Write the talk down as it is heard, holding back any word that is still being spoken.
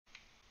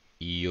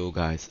Yo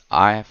guys,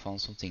 I have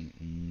found something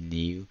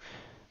new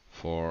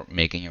for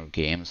making your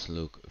games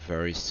look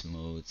very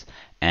smooth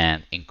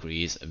and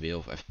increase a bit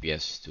of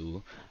FPS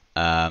too.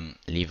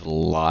 Leave a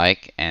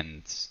like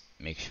and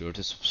make sure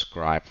to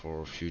subscribe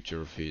for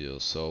future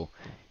videos. So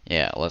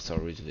yeah, let's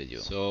start with the video.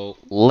 So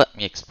let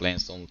me explain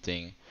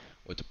something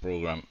with the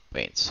program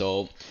Paint.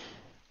 So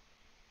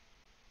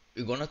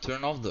we're gonna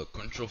turn off the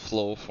control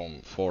flow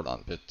from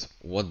Fortnite, but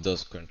what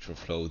does control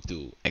flow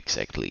do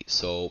exactly?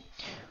 So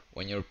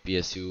when your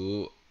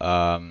PSU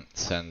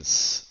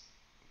sends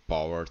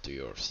power to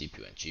your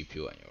CPU and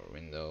GPU and your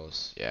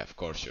Windows, yeah, of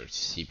course your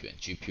CPU and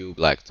GPU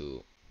like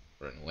to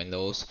run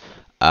Windows.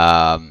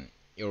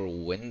 Your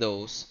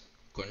Windows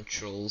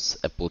controls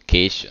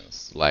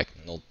applications, like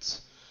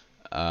not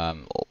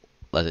um,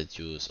 let it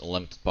use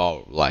unlimited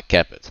power, like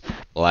cap it,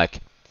 like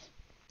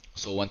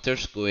so when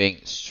there's going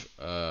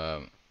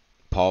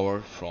power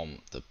from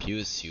the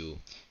PSU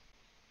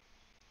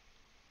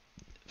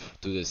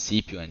to the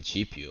CPU and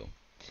GPU,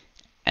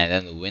 and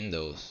then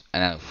Windows,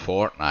 and then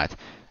Fortnite.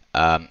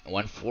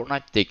 When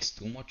Fortnite takes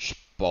too much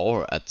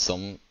power at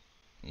some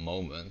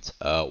moment,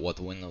 what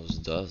Windows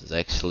does is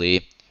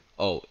actually,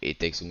 oh, it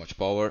takes too much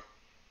power,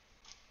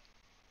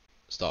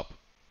 stop,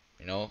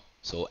 you know?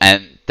 So,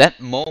 and that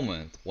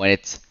moment when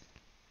it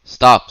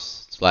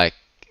stops, it's like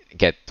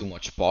get too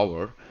much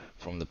power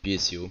from the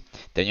PSU,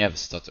 then you have a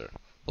stutter.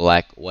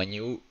 Like when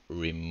you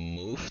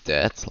remove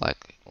that,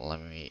 like let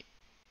me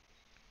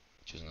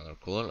choose another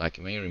color, like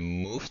when you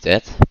remove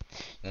that,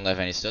 you don't have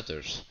any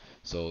stutters.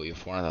 So your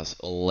Fortnite has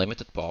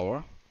unlimited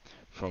power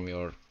from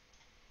your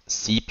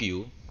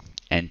CPU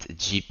and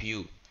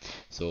GPU.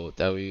 So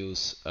that will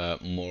use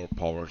more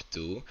power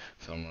too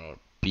from your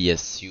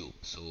PSU.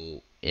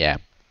 So yeah,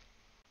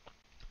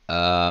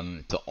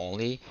 the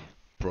only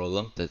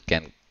problem that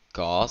can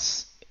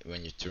cause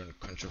when you turn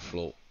control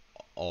flow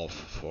off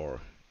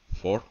for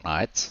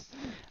Fortnite,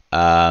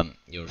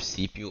 your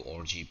CPU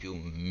or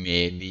GPU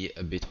may be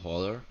a bit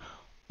hotter,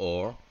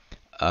 or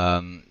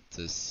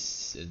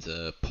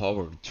the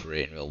power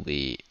drain will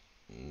be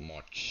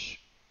much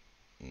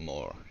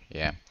more.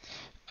 Yeah.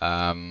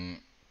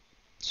 Um,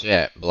 so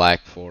yeah,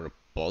 like for the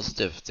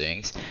positive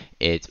things,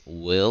 it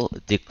will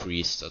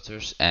decrease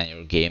stutters and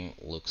your game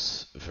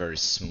looks very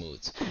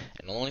smooth.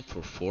 And not only for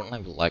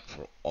Fortnite, but like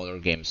for other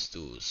games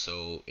too.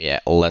 So yeah,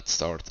 let's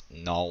start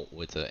now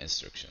with the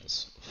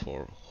instructions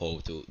for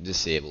how to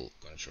disable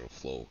control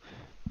flow.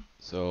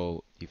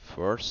 So the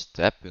first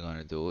step we're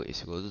gonna do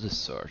is go to the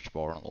search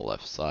bar on the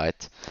left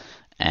side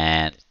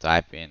and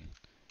type in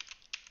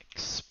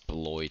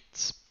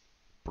exploit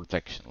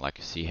protection like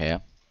you see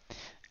here,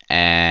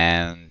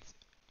 and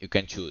you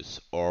can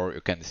choose, or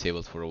you can disable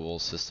it for the whole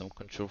system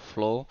control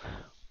flow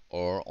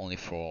or only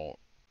for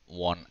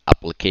one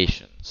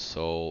application.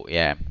 So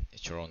yeah,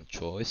 it's your own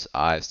choice.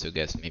 I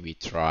suggest maybe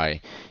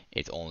try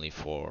it only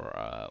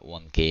for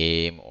one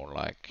game or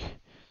like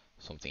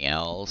something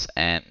else,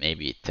 and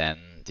maybe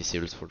 10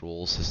 disable it for the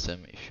whole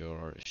system if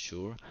you're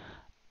sure.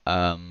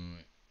 um,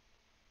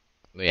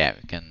 but yeah,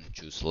 you can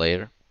choose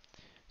later.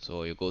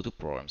 So you go to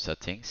program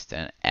settings,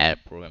 then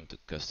add program to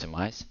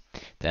customize,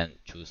 then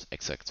choose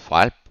exact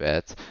file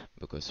path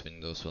because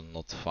Windows will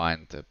not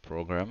find the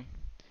program,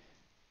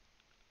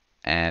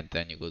 and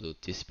then you go to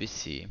this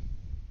PC,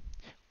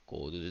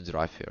 go to the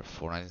drive here,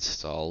 Fortnite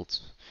installed,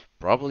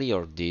 probably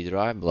your D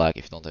drive, like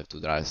if you don't have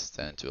two drives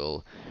then it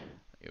will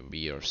be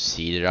your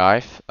C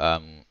drive.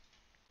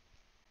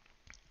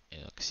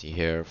 You can see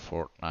here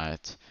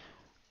Fortnite,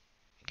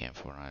 again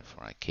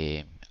Fortnite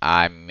game.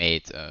 I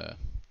made a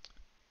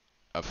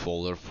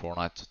folder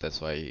Fortnite, that's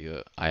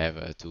why I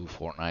have two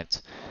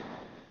Fortnite.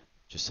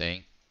 Just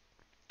saying,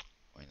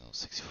 Windows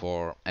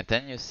 64, and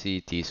then you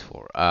see these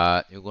four.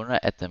 You're gonna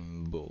add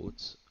them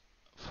both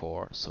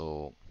four,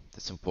 so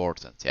that's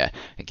important. Yeah,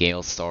 the game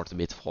will start a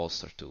bit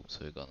faster too.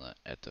 So you're gonna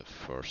add the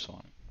first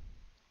one,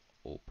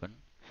 open.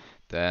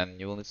 Then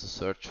you will need to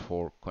search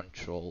for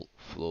control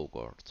flow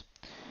guard.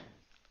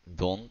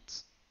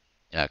 Don't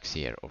like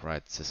see here,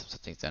 override system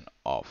settings then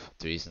off.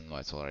 The reason why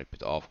it's already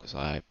put off because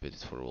I put it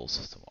for the whole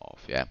system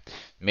off. Yeah,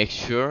 make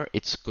sure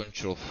it's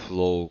control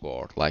flow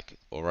guard, like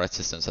override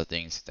system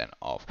settings then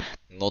off,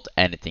 not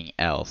anything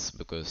else,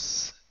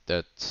 because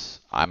that,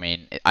 I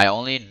mean, I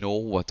only know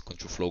what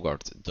control flow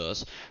guard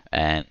does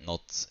and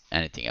not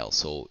anything else.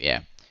 So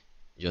yeah,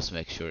 just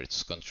make sure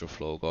it's control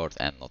flow guard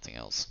and nothing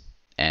else,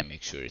 and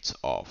make sure it's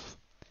off.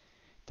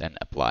 Then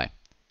apply,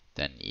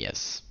 then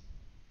yes.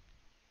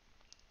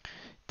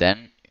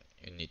 Then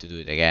you need to do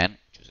it again.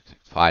 Choose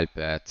exact file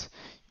path.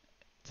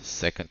 The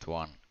second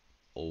one,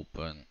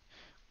 open.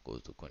 Go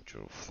to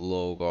control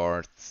flow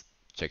guard.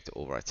 Check the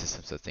override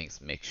system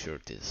settings. Make sure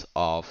this is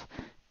off.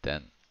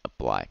 Then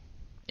apply.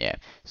 Yeah.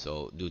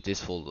 So do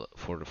this for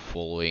the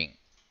following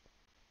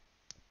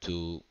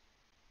two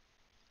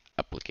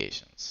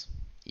applications.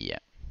 Yeah.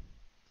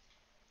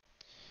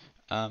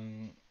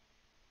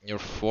 Your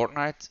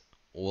Fortnite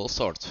will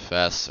start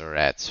faster.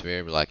 I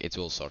swear, like it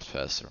will start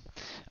faster.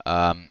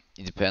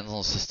 It depends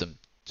on system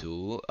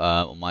too.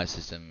 On my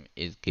system,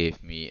 it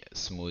gave me a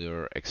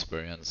smoother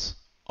experience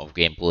of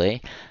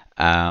gameplay.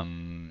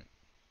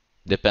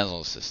 Depends on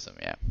the system,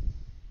 yeah.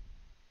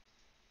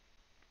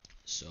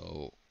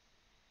 So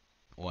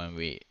when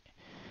we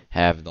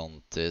have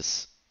done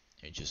this,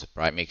 you just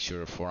make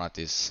sure Fortnite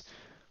is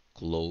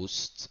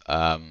closed.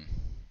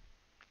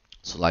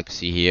 So like you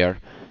see here,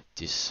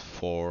 these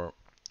 4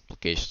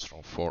 applications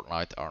from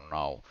Fortnite are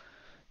now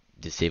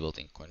disabled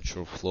in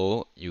control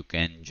flow. You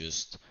can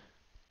just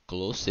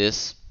close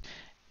this,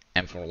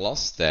 and for the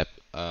last step,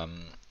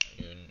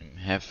 you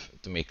have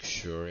to make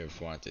sure your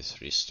Fortnite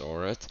is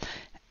restored.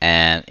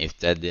 And if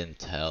that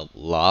didn't help a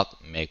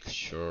lot, make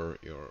sure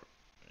you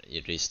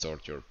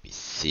restored your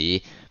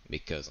PC,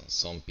 because on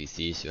some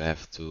PCs you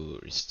have to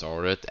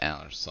restore it and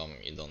on some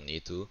you don't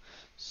need to.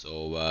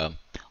 So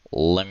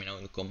let me know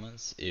in the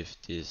comments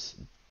if this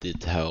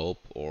did help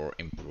or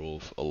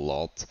improve a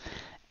lot.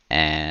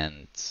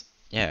 And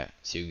yeah,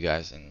 see you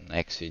guys in the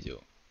next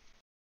video.